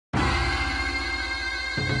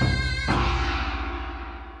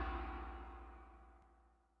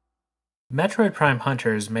Metroid Prime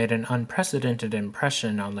Hunters made an unprecedented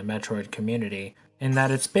impression on the Metroid community in that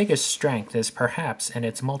its biggest strength is perhaps in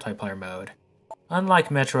its multiplayer mode. Unlike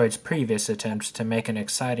Metroid's previous attempts to make an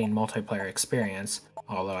exciting multiplayer experience,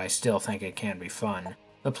 although I still think it can be fun,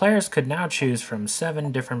 the players could now choose from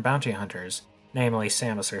 7 different bounty hunters, namely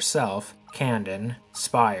Samus herself, Kanden,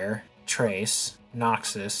 Spire, Trace,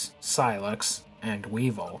 Noxus, Sylux, and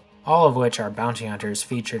Weavel, all of which are bounty hunters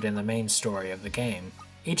featured in the main story of the game.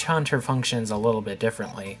 Each hunter functions a little bit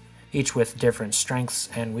differently, each with different strengths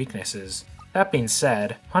and weaknesses. That being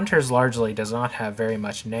said, Hunters largely does not have very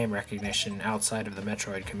much name recognition outside of the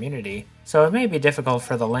Metroid community, so it may be difficult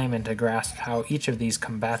for the layman to grasp how each of these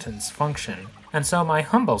combatants function, and so my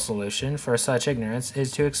humble solution for such ignorance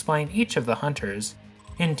is to explain each of the Hunters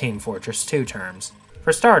in Team Fortress 2 terms.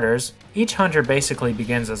 For starters, each hunter basically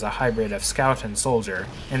begins as a hybrid of scout and soldier,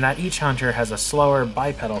 in that each hunter has a slower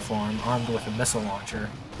bipedal form armed with a missile launcher,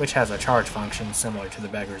 which has a charge function similar to the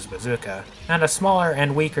beggar's bazooka, and a smaller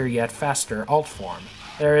and weaker yet faster alt form.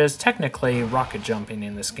 There is technically rocket jumping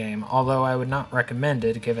in this game, although I would not recommend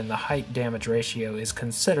it given the height damage ratio is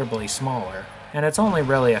considerably smaller, and it's only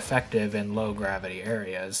really effective in low gravity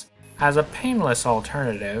areas. As a painless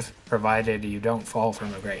alternative, provided you don't fall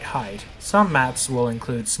from a great height, some maps will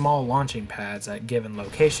include small launching pads at given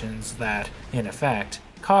locations that, in effect,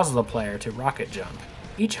 cause the player to rocket jump.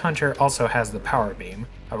 Each hunter also has the power beam,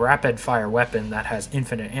 a rapid-fire weapon that has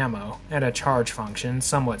infinite ammo, and a charge function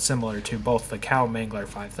somewhat similar to both the Cow Mangler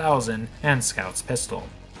 5000 and Scout's pistol.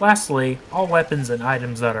 Lastly, all weapons and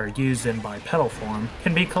items that are used in bipedal form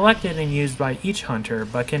can be collected and used by each hunter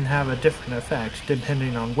but can have a different effect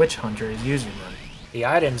depending on which hunter is using them. The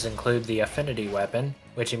items include the affinity weapon,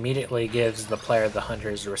 which immediately gives the player the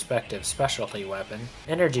hunter's respective specialty weapon,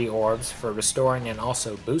 energy orbs for restoring and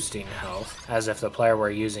also boosting health, as if the player were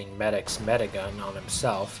using Medic's metagun on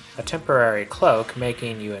himself, a temporary cloak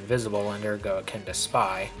making you invisible and ergo akin to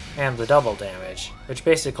spy, and the double damage, which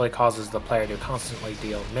basically causes the player to constantly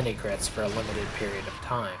deal mini-crits for a limited period of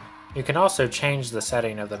time. You can also change the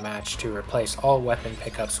setting of the match to replace all weapon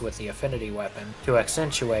pickups with the affinity weapon to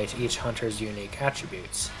accentuate each hunter's unique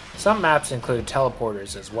attributes. Some maps include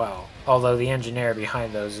teleporters as well, although the engineer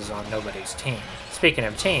behind those is on nobody's team. Speaking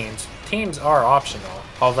of teams, teams are optional,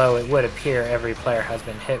 although it would appear every player has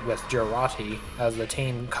been hit with Jurati, as the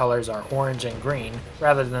team colors are orange and green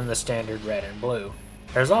rather than the standard red and blue.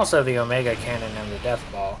 There's also the Omega Cannon and the Death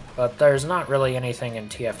Ball, but there's not really anything in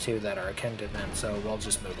TF2 that are akin to them, so we'll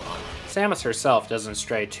just move on. Samus herself doesn't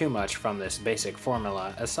stray too much from this basic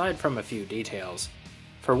formula, aside from a few details.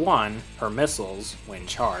 For one, her missiles, when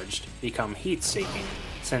charged, become heat-seeking,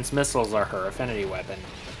 since missiles are her affinity weapon.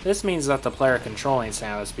 This means that the player controlling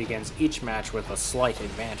Samus begins each match with a slight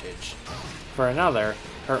advantage. For another,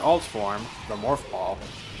 her alt form, the Morph Ball,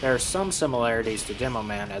 there are some similarities to Demo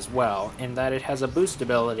Man as well, in that it has a boost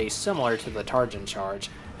ability similar to the Tarjan Charge,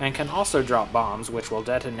 and can also drop bombs which will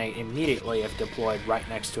detonate immediately if deployed right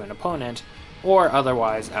next to an opponent, or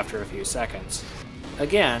otherwise after a few seconds.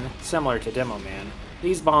 Again, similar to Demo Man,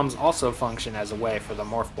 these bombs also function as a way for the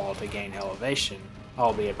Morph Ball to gain elevation,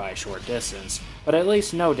 albeit by a short distance, but at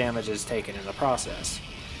least no damage is taken in the process.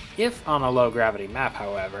 If on a low-gravity map,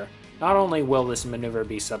 however, not only will this maneuver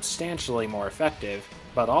be substantially more effective,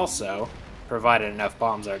 but also, provided enough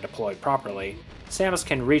bombs are deployed properly, Samus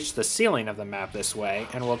can reach the ceiling of the map this way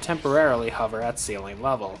and will temporarily hover at ceiling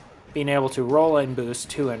level, being able to roll and boost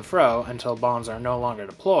to and fro until bombs are no longer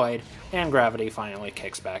deployed and gravity finally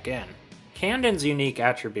kicks back in. Kanden's unique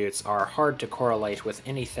attributes are hard to correlate with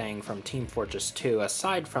anything from Team Fortress 2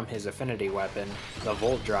 aside from his affinity weapon, the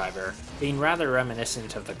Volt Driver, being rather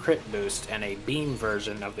reminiscent of the crit boost and a beam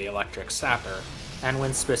version of the electro-sapper, and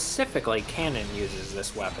when specifically Kanden uses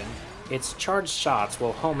this weapon, its charged shots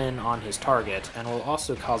will home in on his target and will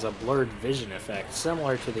also cause a blurred vision effect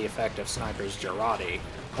similar to the effect of Sniper's Jurati,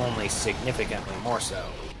 only significantly more so.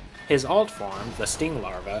 His alt form, the Sting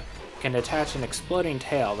Larva, can detach an exploding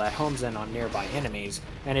tail that homes in on nearby enemies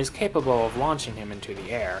and is capable of launching him into the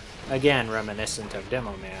air, again reminiscent of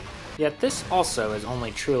Demo Man, yet this also is only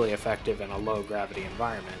truly effective in a low-gravity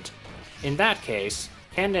environment. In that case,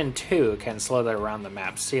 Kanden too can slither around the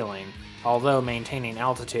map's ceiling, although maintaining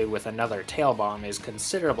altitude with another tail bomb is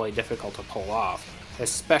considerably difficult to pull off,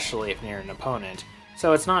 especially if near an opponent,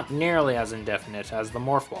 so it's not nearly as indefinite as the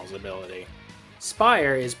Morph Ball's ability.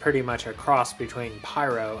 Spire is pretty much a cross between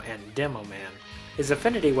Pyro and Demo Man. His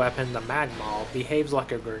affinity weapon, the Magmaul, behaves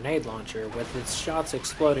like a grenade launcher, with its shots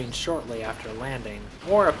exploding shortly after landing,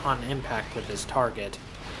 or upon impact with his target,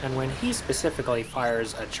 and when he specifically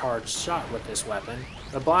fires a charged shot with this weapon,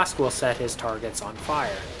 the blast will set his targets on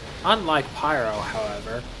fire. Unlike Pyro,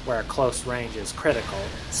 however, where close range is critical,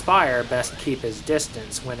 Spire best keep his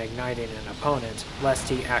distance when igniting an opponent, lest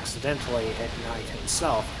he accidentally ignite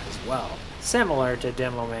himself as well, similar to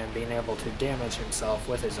Demoman being able to damage himself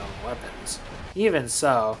with his own weapons. Even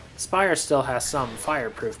so, Spire still has some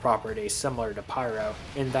fireproof properties similar to Pyro,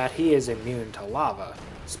 in that he is immune to lava.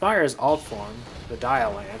 Spire's alt form, the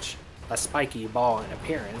Dialanche, a spiky ball in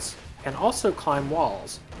appearance, can also climb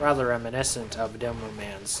walls, rather reminiscent of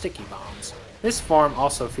Demoman's sticky bombs. This form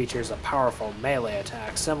also features a powerful melee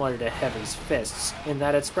attack similar to Heavy's fists, in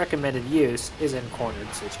that its recommended use is in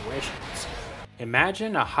cornered situations.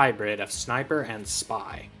 Imagine a hybrid of sniper and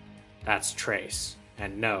spy. That's Trace.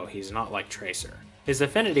 And no, he's not like Tracer. His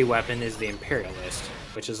affinity weapon is the Imperialist,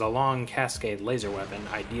 which is a long cascade laser weapon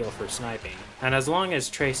ideal for sniping, and as long as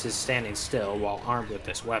Trace is standing still while armed with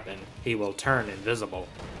this weapon, he will turn invisible.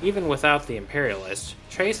 Even without the Imperialist,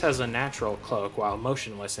 Trace has a natural cloak while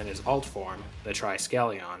motionless in his alt form, the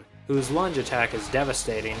Triskelion, whose lunge attack is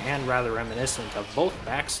devastating and rather reminiscent of both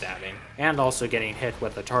backstabbing, and also getting hit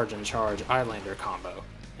with the Charge and Charge Eyelander combo.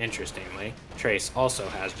 Interestingly, Trace also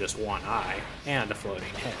has just one eye, and a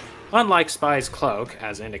floating head. Unlike Spy's cloak,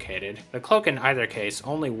 as indicated, the cloak in either case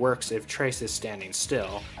only works if Trace is standing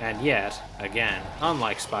still, and yet, again,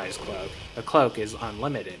 unlike Spy's cloak, the cloak is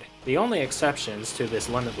unlimited. The only exceptions to this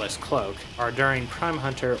limitless cloak are during Prime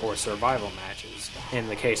Hunter or survival matches. In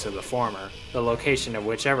the case of the former, the location of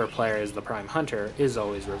whichever player is the Prime Hunter is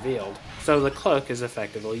always revealed, so the cloak is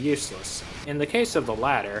effectively useless. In the case of the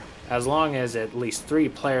latter, as long as at least 3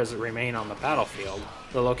 players remain on the battlefield,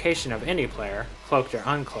 the location of any player, cloaked or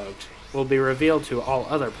uncloaked, will be revealed to all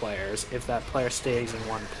other players if that player stays in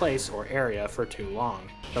one place or area for too long.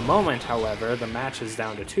 The moment, however, the match is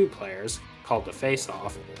down to 2 players, called the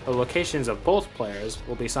face-off, the locations of both players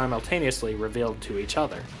will be simultaneously revealed to each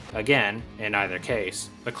other. Again, in either case,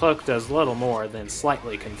 the cloak does little more than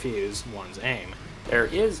slightly confuse one's aim. There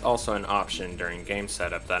is also an option during game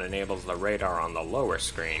setup that enables the radar on the lower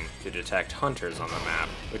screen to detect hunters on the map,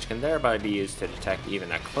 which can thereby be used to detect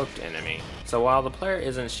even a cloaked enemy. So while the player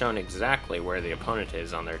isn't shown exactly where the opponent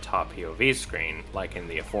is on their top POV screen, like in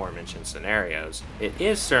the aforementioned scenarios, it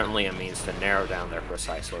is certainly a means to narrow down their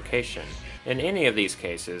precise location. In any of these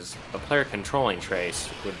cases, the player controlling Trace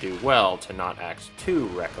would do well to not act too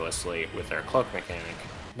recklessly with their cloak mechanic.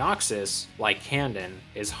 Noxus, like Kanden,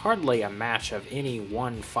 is hardly a match of any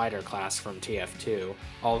one fighter class from TF2,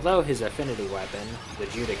 although his affinity weapon, the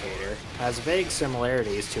Judicator, has vague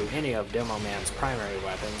similarities to any of Demoman's primary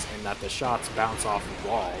weapons in that the shots bounce off of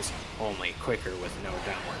walls, only quicker with no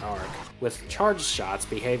downward arc, with charged shots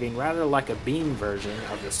behaving rather like a beam version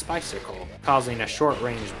of the spy-cicle, causing a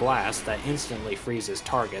short-range blast that instantly freezes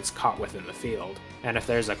targets caught within the field. And if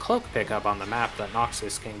there's a cloak pickup on the map that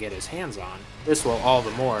Noxus can get his hands on, this will all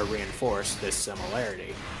the more reinforce this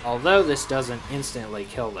similarity. Although this doesn't instantly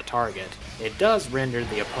kill the target, it does render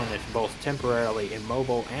the opponent both temporarily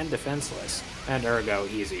immobile and defenseless, and ergo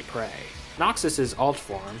easy prey. Noxus's alt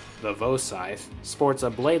form, the Scythe, sports a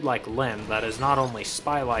blade-like limb that is not only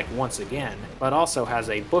spy-like once again, but also has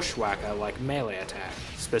a bushwhacker-like melee attack,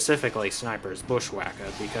 specifically Sniper's Bushwhacker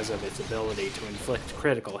because of its ability to inflict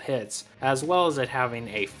critical hits, as well as it having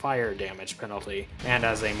a fire damage penalty, and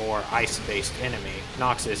as a more ice-based enemy,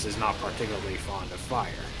 Noxus is not particularly fond of fire.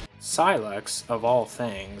 Sylux, of all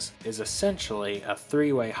things, is essentially a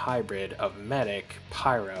 3-way hybrid of Medic,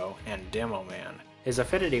 Pyro, and Demoman. His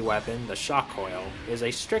affinity weapon, the Shock Coil, is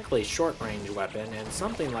a strictly short-range weapon and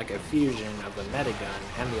something like a fusion of the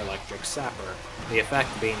Medigun and the electro-sapper, the effect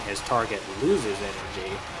being his target loses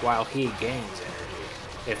energy while he gains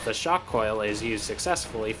energy. If the Shock Coil is used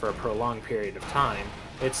successfully for a prolonged period of time,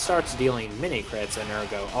 it starts dealing mini-crits and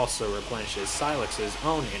ergo also replenishes Sylux's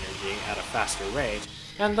own energy at a faster rate,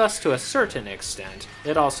 and thus to a certain extent,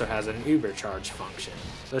 it also has an ubercharge function.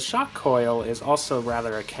 The Shock Coil is also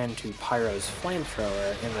rather akin to Pyro's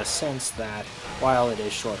Flamethrower in the sense that, while it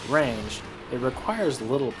is short range, it requires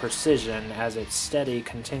little precision as its steady,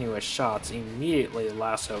 continuous shots immediately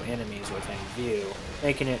lasso enemies within view,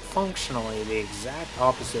 making it functionally the exact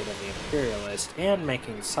opposite of the Imperialist and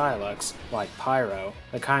making Sylux, like Pyro,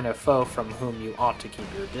 the kind of foe from whom you ought to keep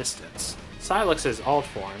your distance. Sylux's alt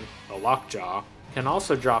form, the Lockjaw, can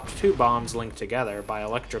also drop 2 bombs linked together by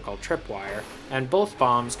electrical tripwire, and both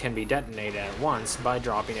bombs can be detonated at once by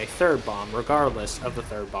dropping a 3rd bomb regardless of the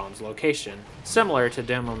 3rd bomb's location, similar to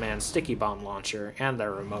Demoman's sticky bomb launcher and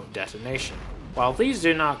their remote detonation. While these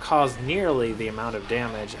do not cause nearly the amount of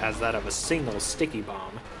damage as that of a single sticky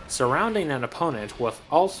bomb, surrounding an opponent with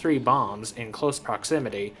all 3 bombs in close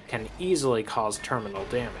proximity can easily cause terminal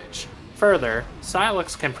damage. Further,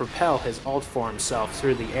 Sylux can propel his alt form self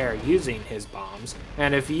through the air using his bombs,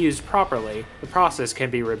 and if used properly, the process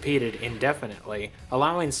can be repeated indefinitely,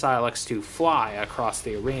 allowing Sylux to fly across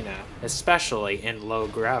the arena, especially in low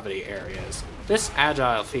gravity areas. This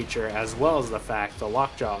agile feature, as well as the fact the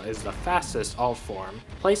Lockjaw is the fastest alt form,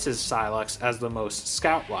 places Sylux as the most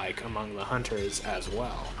scout-like among the hunters as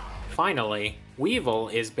well. Finally, Weavel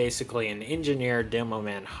is basically an engineer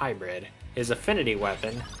Demoman hybrid. His affinity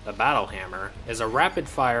weapon, the Battle Hammer, is a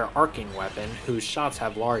rapid-fire arcing weapon whose shots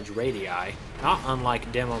have large radii, not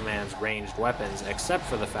unlike Demoman's ranged weapons except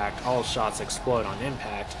for the fact all shots explode on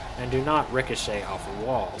impact and do not ricochet off of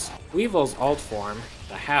walls. Weavel's alt form,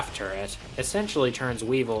 the half-turret, essentially turns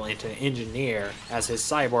Weavel into Engineer as his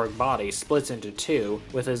cyborg body splits into two,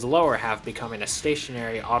 with his lower half becoming a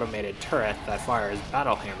stationary automated turret that fires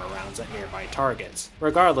Battle Hammer rounds at nearby targets,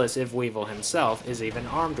 regardless if Weavel himself is even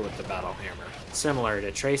armed with the Battle Hammer, similar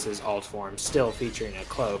to Trace's alt form still featuring a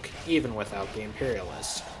cloak, even without the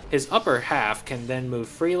Imperialist. His upper half can then move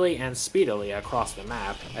freely and speedily across the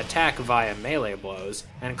map, attack via melee blows,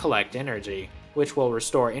 and collect energy, which will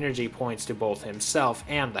restore energy points to both himself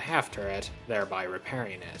and the half-turret, thereby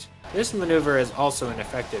repairing it. This maneuver is also an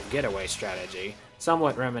effective getaway strategy,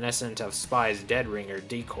 somewhat reminiscent of Spy's Dead Ringer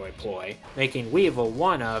decoy ploy, making Weavel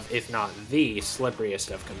one of, if not the,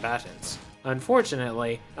 slipperiest of combatants.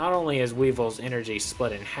 Unfortunately, not only is Weavel's energy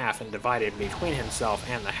split in half and divided between himself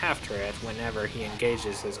and the half-turret whenever he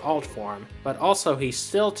engages his alt form, but also he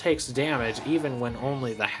still takes damage even when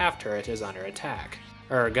only the half-turret is under attack.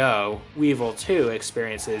 Ergo, Weavel too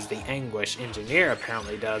experiences the anguish Engineer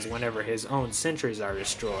apparently does whenever his own sentries are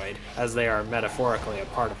destroyed, as they are metaphorically a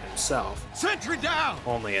part of himself. Sentry down!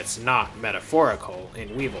 Only it's not metaphorical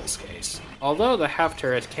in Weavel's case. Although the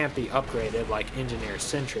half-turret can't be upgraded like Engineer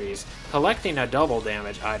sentries, collecting a double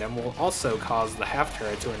damage item will also cause the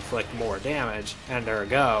half-turret to inflict more damage, and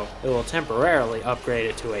ergo, it will temporarily upgrade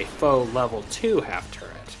it to a faux level 2 half-turret.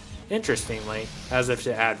 Interestingly, as if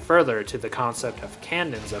to add further to the concept of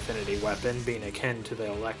Kanden's affinity weapon being akin to the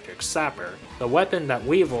electro-sapper, the weapon that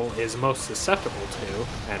Weavel is most susceptible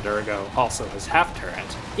to, and ergo also his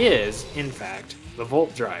half-turret, is, in fact, the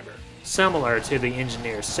Volt Driver, similar to the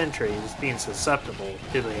Engineer's sentries being susceptible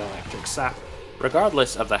to the electro-sapper.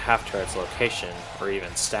 Regardless of the half-turret's location, or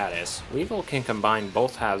even status, Weavel can combine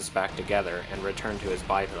both halves back together and return to his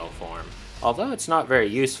bipedal form. Although it's not very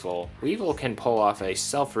useful, Weavel can pull off a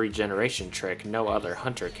self-regeneration trick no other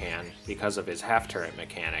hunter can because of his half-turret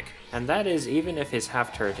mechanic, and that is even if his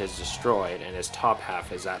half-turret is destroyed and his top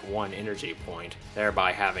half is at 1 energy point,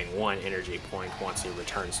 thereby having 1 energy point once he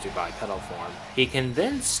returns to bipedal form, he can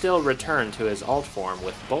then still return to his alt form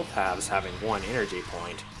with both halves having 1 energy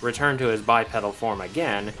point, return to his bipedal form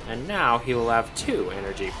again, and now he will have 2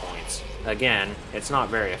 energy points. Again, it's not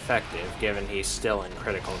very effective given he's still in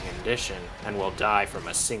critical condition and will die from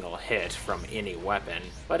a single hit from any weapon,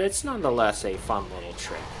 but it's nonetheless a fun little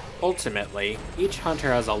trick. Ultimately, each hunter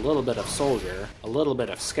has a little bit of soldier, a little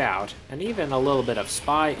bit of scout, and even a little bit of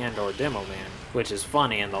spy and or demoman, which is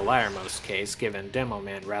funny in the lattermost case given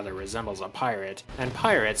demoman rather resembles a pirate, and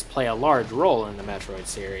pirates play a large role in the Metroid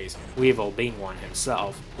series, Weavel being one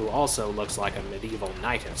himself, who also looks like a medieval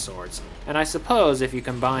knight of sorts, and I suppose if you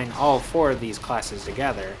combine all 4 of these classes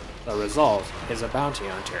together, the result is a bounty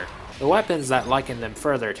hunter. The weapons that liken them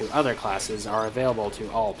further to other classes are available to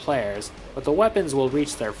all players, but the weapons will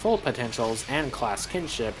reach their full potentials and class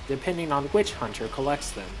kinship depending on which hunter collects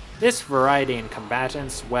them. This variety in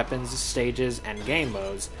combatants, weapons, stages, and game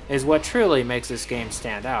modes is what truly makes this game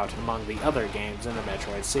stand out among the other games in the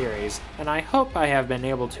Metroid series, and I hope I have been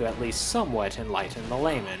able to at least somewhat enlighten the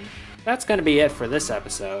layman. That's going to be it for this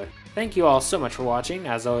episode. Thank you all so much for watching,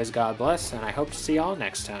 as always God bless, and I hope to see you all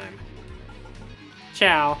next time.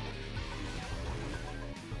 Ciao!